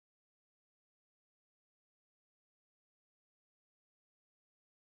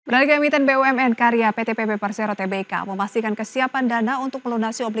Beralih ke emiten BUMN karya PTPP Persero Tbk memastikan kesiapan dana untuk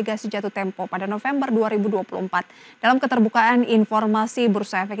melunasi obligasi jatuh tempo pada November 2024. Dalam keterbukaan informasi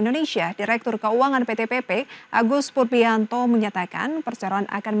Bursa Efek Indonesia, Direktur Keuangan PTPP Agus Purbianto menyatakan Perseroan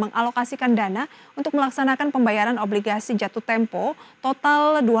akan mengalokasikan dana untuk melaksanakan pembayaran obligasi jatuh tempo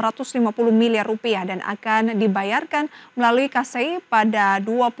total Rp250 miliar dan akan dibayarkan melalui KSEI pada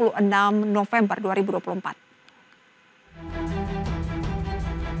 26 November 2024.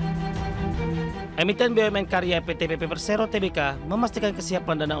 Emiten BUMN karya PTPP Persero Tbk memastikan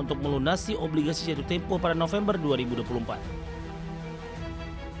kesiapan dana untuk melunasi obligasi jatuh tempo pada November 2024.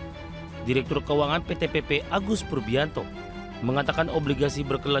 Direktur Keuangan PTPP Agus Purbianto mengatakan obligasi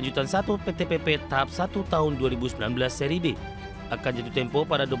berkelanjutan 1 PTPP Tahap 1 tahun 2019 seri B akan jatuh tempo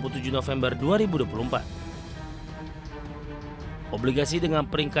pada 27 November 2024. Obligasi dengan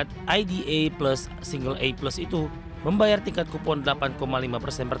peringkat IDA plus single A plus itu membayar tingkat kupon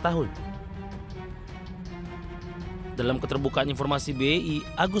 8,5% per tahun. Dalam keterbukaan informasi BEI,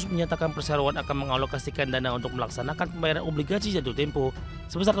 Agus menyatakan Perseroan akan mengalokasikan dana untuk melaksanakan pembayaran obligasi jatuh tempo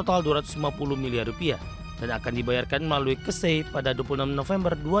sebesar total Rp250 miliar dan akan dibayarkan melalui KSEI pada 26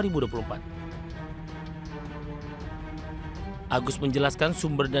 November 2024. Agus menjelaskan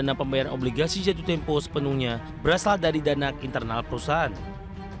sumber dana pembayaran obligasi jatuh tempo sepenuhnya berasal dari dana internal perusahaan.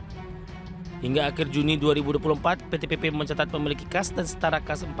 Hingga akhir Juni 2024, PTPP mencatat memiliki kas dan setara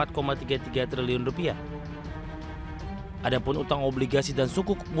kas Rp4,33 triliun. Adapun utang obligasi dan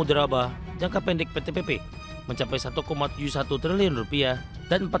sukuk mudharabah jangka pendek PTPP mencapai Rp1,71 triliun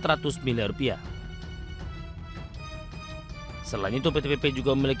dan Rp400 miliar. Selain itu, PTPP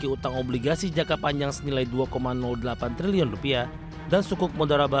juga memiliki utang obligasi jangka panjang senilai Rp2,08 triliun dan sukuk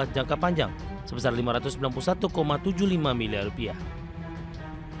mudharabah jangka panjang sebesar Rp591,75 miliar.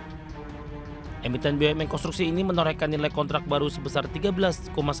 Emiten BUMN konstruksi ini menorehkan nilai kontrak baru sebesar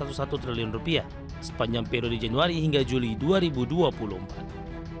Rp13,11 triliun sepanjang periode Januari hingga Juli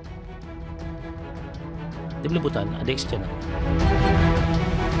 2024. Tim Liputan IDX Channel.